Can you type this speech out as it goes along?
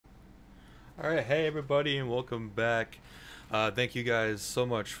Alright, hey everybody, and welcome back. Thank you guys so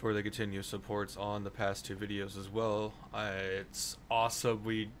much for the continuous supports on the past two videos as well. It's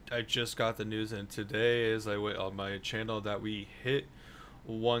awesome. I just got the news in today as I went on my channel that we hit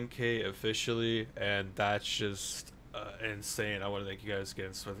 1K officially, and that's just insane. I want to thank you guys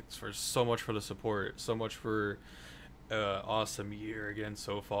again for so much for the support, so much for awesome year again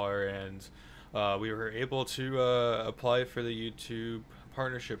so far, and we were able to apply for the YouTube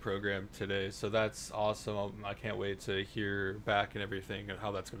partnership program today, so that's awesome. I can't wait to hear back and everything and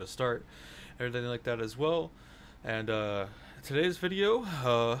how that's going to start, everything like that as well. And today's video,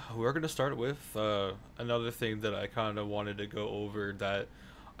 we're going to start with another thing that I kind of wanted to go over that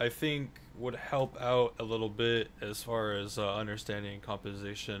I think would help out a little bit as far as understanding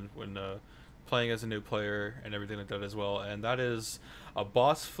composition when playing as a new player and everything like that as well, and that is a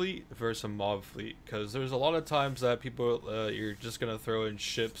boss fleet versus a mob fleet. Because there's a lot of times that people you're just gonna throw in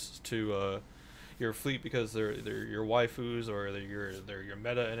ships to your fleet because they're your waifus or they're your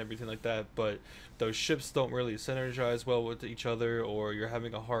meta and everything like that, but those ships don't really synergize well with each other, or you're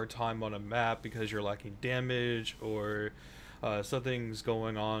having a hard time on a map because you're lacking damage, or something's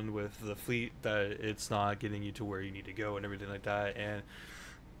going on with the fleet that it's not getting you to where you need to go and everything like that. And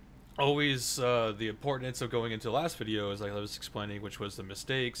always the importance of going into the last video, as I was explaining, which was the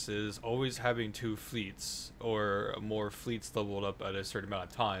mistakes, is always having two fleets or more fleets leveled up at a certain amount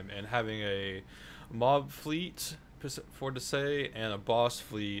of time, and having a mob fleet for to say and a boss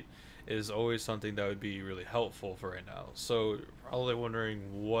fleet is always something that would be really helpful for right now. So probably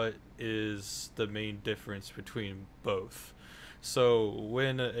wondering what is the main difference between both. So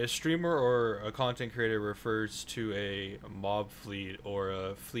when a streamer or a content creator refers to a mob fleet or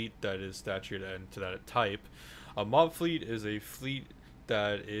a fleet that is statured into that type, a mob fleet is a fleet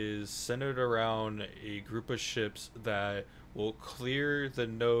that is centered around a group of ships that will clear the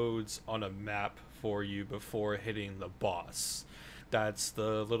nodes on a map for you before hitting the boss. That's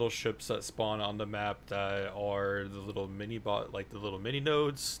the little ships that spawn on the map that are the little mini bot, like the little mini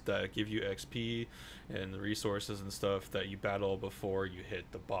nodes that give you XP and the resources and stuff that you battle before you hit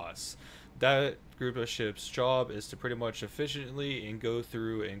the boss. That group of ships' job is to pretty much efficiently and go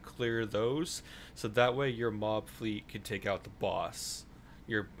through and clear those, so that way your mob fleet can take out the boss.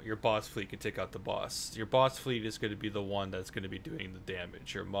 Your boss fleet can take out the boss. Your boss fleet is going to be the one that's going to be doing the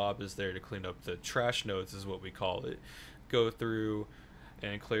damage. Your mob is there to clean up the trash nodes, is what we call it. Go through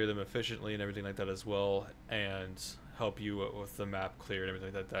and clear them efficiently and everything like that as well, and help you with the map clear and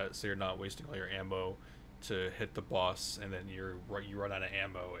everything like that, so you're not wasting all your ammo to hit the boss, and then you run out of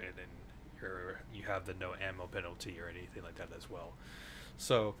ammo, and then you have the no ammo penalty or anything like that as well.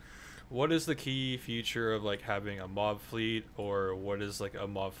 So what is the key feature of like having a mob fleet, or what is like a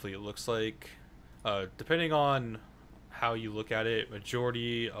mob fleet looks like? Depending on how you look at it,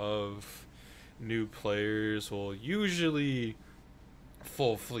 majority of new players will usually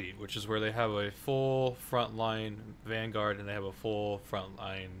full fleet, which is where they have a full frontline vanguard and they have a full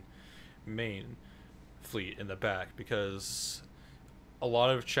frontline main fleet in the back, because a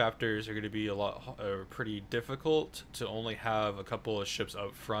lot of chapters are going to be pretty difficult to only have a couple of ships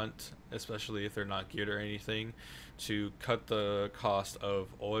up front, especially if they're not geared or anything, to cut the cost of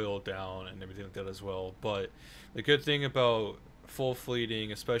oil down and everything like that as well. But the good thing about full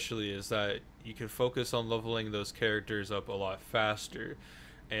fleeting especially is that you can focus on leveling those characters up a lot faster,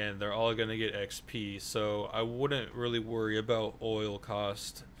 and they're all going to get XP, so I wouldn't really worry about oil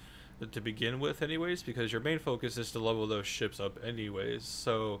cost to begin with anyways, because your main focus is to level those ships up anyways.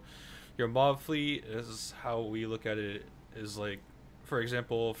 So your mob fleet is how we look at it, is like, for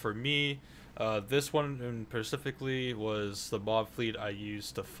example, for me, this one in specifically was the mob fleet I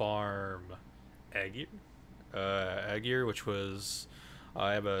used to farm Azur, which was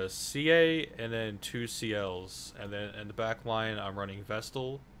I have a CA and then two CLs, and then in the back line I'm running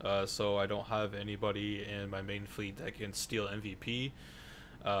Vestal, so I don't have anybody in my main fleet that can steal MVP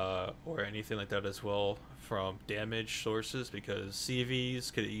or anything like that as well from damage sources, because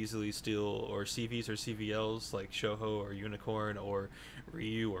CVs could easily steal, or CVs or CVLs like Shoho or Unicorn or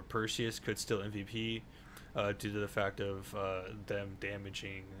Ryu or Perseus could steal MVP due to the fact of them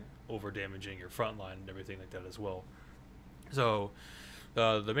over damaging your front line and everything like that as well. So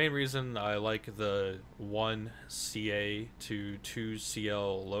the main reason I like the 1 CA to 2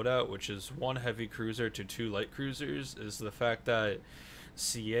 CL loadout, which is 1 heavy cruiser to 2 light cruisers, is the fact that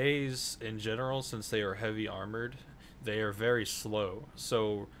CAs in general, since they are heavy armored, they are very slow.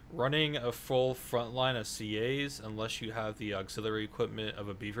 So running a full front line of CAs, unless you have the auxiliary equipment of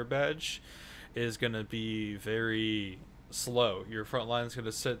a beaver badge, is going to be very slow. Your front line is going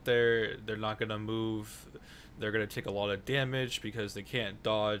to sit there, they're not going to move they're going to take a lot of damage because they can't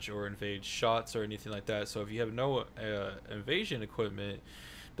dodge or evade shots or anything like that. So if you have no invasion equipment,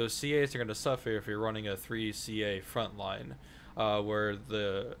 those CAs are going to suffer if you're running a 3 CA front line, where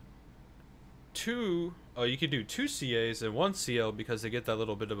the you can do 2 CAs and 1 CL because they get that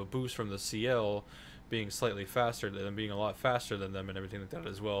little bit of a boost from the CL being slightly faster than them, being a lot faster than them and everything like that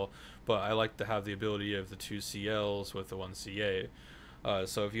as well. But I like to have the ability of the 2 CLs with the 1 CA.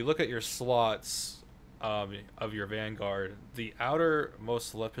 So if you look at your slots of your Vanguard, the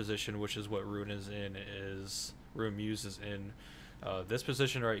outermost left position, which is what Rune Muse is in, this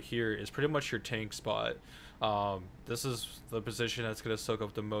position right here is pretty much your tank spot. This is the position that's going to soak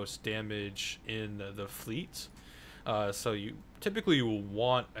up the most damage in the fleet. So you typically will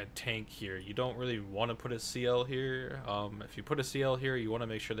want a tank here. You don't really want to put a CL here. If you put a CL here, you want to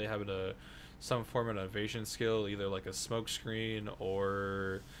make sure they have some form of evasion skill, either like a smoke screen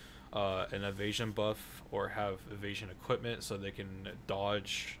or an evasion buff, or have evasion equipment so they can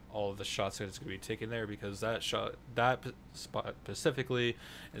dodge all of the shots that's going to be taken there, because that spot specifically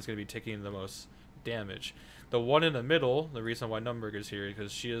is going to be taking the most damage. The one in the middle, the reason why Nürnberg is here is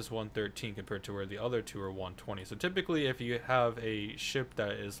because she is 113 compared to where the other two are 120. So typically if you have a ship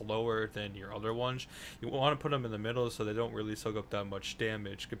that is lower than your other ones, you want to put them in the middle so they don't really soak up that much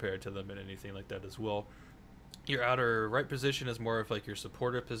damage compared to them and anything like that as well. Your outer right position is more of like your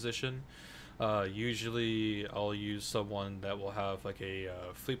supportive position. Usually I'll use someone that will have like a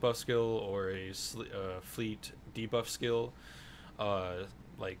fleet buff skill or a fleet debuff skill,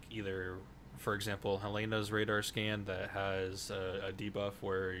 like either, for example, Helena's radar scan that has a debuff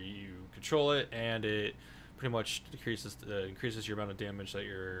where you control it and it pretty much increases your amount of damage that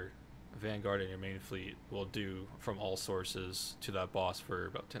your Vanguard and your main fleet will do from all sources to that boss for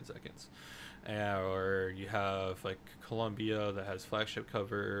about 10 seconds. Or you have like Columbia that has flagship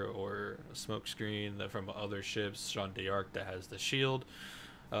cover, or a smoke screen that from other ships, Jeanne d'Arc that has the shield.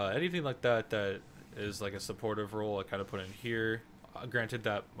 Anything like that that is like a supportive role, I kind of put in here. Granted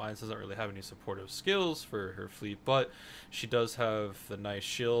that mine doesn't really have any supportive skills for her fleet, but she does have the nice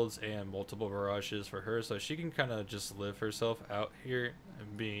shields and multiple barrages for her, so she can kind of just live herself out here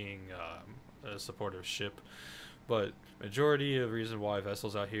and being a supportive ship. But majority of the reason why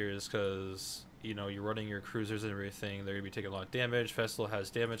Vessel's out here is because, you know, you're running your cruisers and everything, they're going to be taking a lot of damage. Vessel has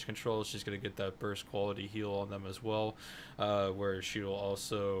damage control, she's going to get that burst quality heal on them as well, where she will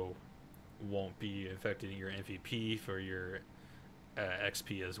also won't be affecting your MVP for your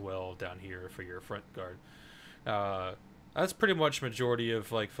XP as well down here for your front guard. That's pretty much majority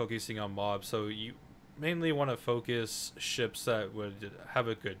of like focusing on mobs. So you mainly want to focus ships that would have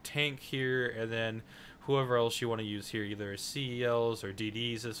a good tank here, and then whoever else you want to use here, either CELs or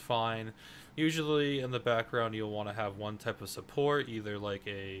DDs is fine. Usually in the background you'll want to have one type of support, either like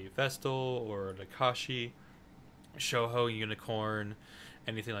a Vestal or an Akashi, Shoho, Unicorn,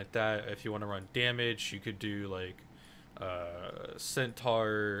 anything like that. If you want to run damage, you could do like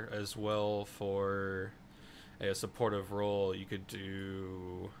Centaur as well for a supportive role. You could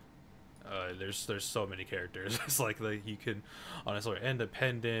do there's so many characters. It's like you can honestly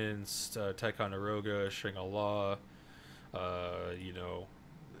Independence, Ticonderoga, Shangri-La, you know,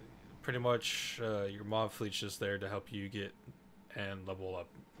 pretty much your mob fleet's just there to help you get and level up.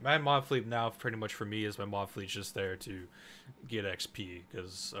 My mob fleet now pretty much for me is my mob fleet's just there to get XP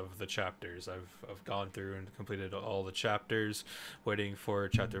because of the chapters. I've gone through and completed all the chapters, waiting for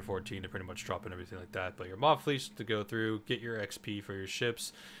chapter 14 to pretty much drop and everything like that. But your mob fleet's to go through, get your XP for your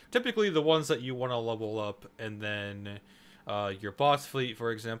ships, typically the ones that you want to level up, and then your boss fleet,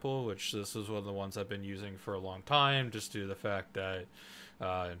 for example, which this is one of the ones I've been using for a long time, just due to the fact that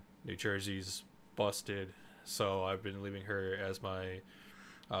New Jersey's busted, so I've been leaving her as my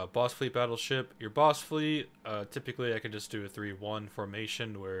boss fleet battleship. Your boss fleet, typically I can just do a 3-1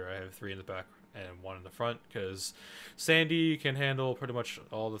 formation where I have 3 in the back and 1 in the front, because Sandy can handle pretty much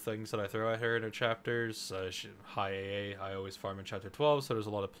all the things that I throw at her in her chapters. High AA, I always farm in chapter 12, so there's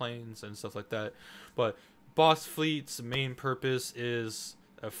a lot of planes and stuff like that. But boss fleet's main purpose is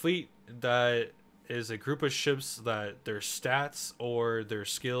a fleet that is a group of ships that their stats or their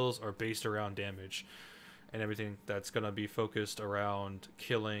skills are based around damage and everything that's going to be focused around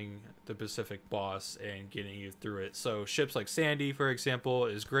killing the specific boss and getting you through it. So ships like Sandy, for example,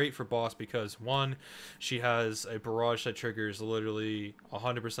 is great for boss because, one, she has a barrage that triggers literally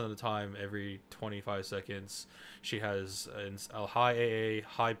 100% of the time every 25 seconds. She has a high AA,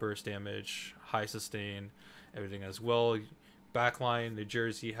 high burst damage, high sustain, everything as well. Backline, New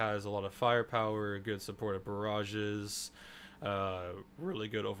Jersey has a lot of firepower, good supportive barrages, really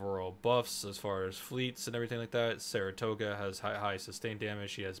good overall buffs as far as fleets and everything like that. Saratoga has high sustain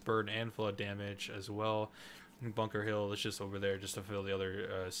damage. She has burn and flood damage as well. Bunker Hill is just over there just to fill the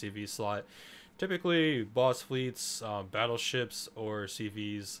other CV slot. Typically, boss fleets, battleships, or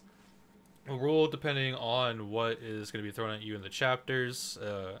CVs will rule depending on what is going to be thrown at you in the chapters.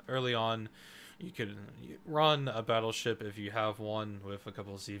 Early on, you could run a battleship if you have one with a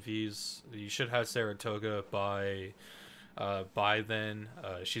couple of CVs. You should have Saratoga by then.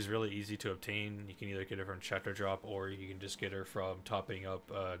 She's really easy to obtain. You can either get her from chapter drop or you can just get her from topping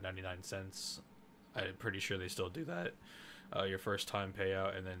up 99 cents. I'm pretty sure they still do that. Your first time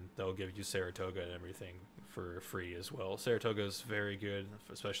payout, and then they'll give you Saratoga and everything for free as well. Saratoga is very good,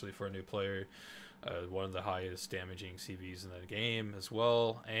 especially for a new player. One of the highest damaging CVs in the game as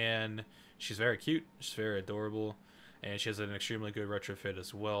well, and she's very cute. She's very adorable, and she has an extremely good retrofit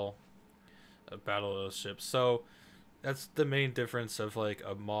as well. A battleship. So that's the main difference of like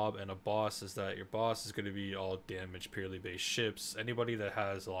a mob and a boss, is that your boss is going to be all damage purely based ships. Anybody that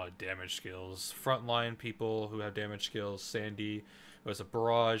has a lot of damage skills, frontline people who have damage skills, Sandy who has a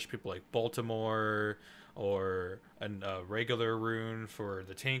barrage, people like Baltimore, or a regular rune for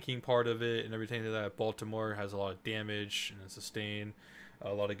the tanking part of it and everything like that. Baltimore has a lot of damage and sustain,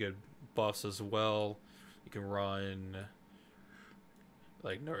 a lot of good buffs as well. You can run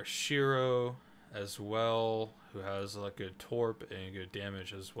like Norishiro as well, who has like good torp and good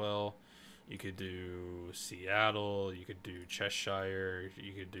damage as well. You could do Seattle, you could do Cheshire,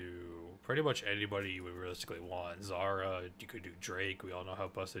 you could do pretty much anybody you would realistically want. Zara, you could do Drake. We all know how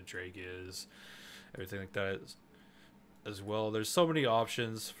busted Drake is. Everything like that as well. There's so many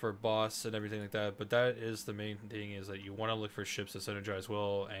options for boss and everything like that, but that is the main thing, is that you want to look for ships that synergize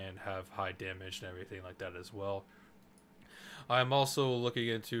well and have high damage and everything like that as well. I'm also looking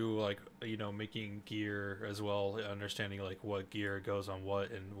into, like, you know, making gear as well, understanding like what gear goes on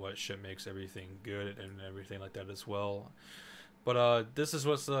what and what ship makes everything good and everything like that as well. But this is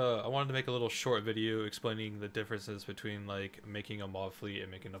what's I wanted to make a little short video explaining the differences between like making a mob fleet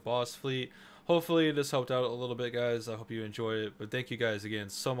and making a boss fleet. Hopefully this helped out a little bit, guys. I hope you enjoyed it. But thank you guys again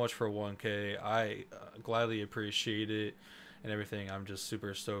so much for 1K. I gladly appreciate it and everything. I'm just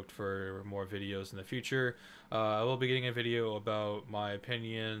super stoked for more videos in the future. I will be getting a video about my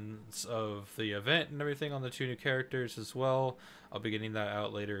opinions of the event and everything on the 2 new characters as well. I'll be getting that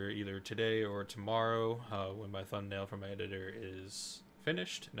out later, either today or tomorrow, when my thumbnail from my editor is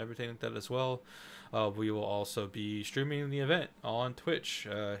finished and everything like that as well. We will also be streaming the event on Twitch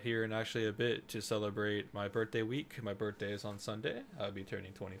here in actually a bit to celebrate my birthday week. My birthday is on Sunday. I'll be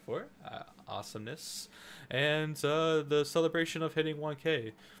turning 24. Awesomeness. And the celebration of hitting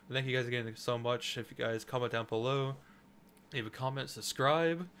 1K. Thank you guys again so much. If you guys comment down below, leave a comment,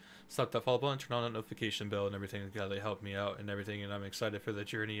 subscribe, slap that follow button, turn on that notification bell and everything. They help me out and everything, and I'm excited for the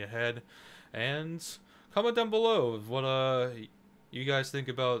journey ahead. And comment down below what you guys think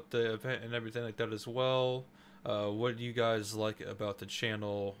about the event and everything like that as well. What do you guys like about the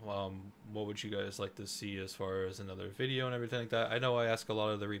channel? What would you guys like to see as far as another video and everything like that? I know I ask a lot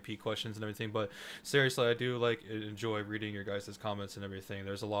of the repeat questions and everything, but seriously, I do enjoy reading your guys' comments and everything.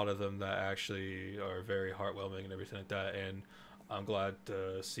 There's a lot of them that actually are very heartwarming and everything like that, and I'm glad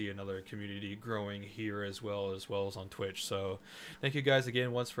to see another community growing here as well as on Twitch. So thank you guys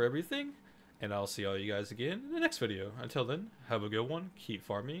again once for everything, and I'll see all you guys again in the next video. Until then, have a good one, keep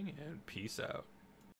farming, and peace out.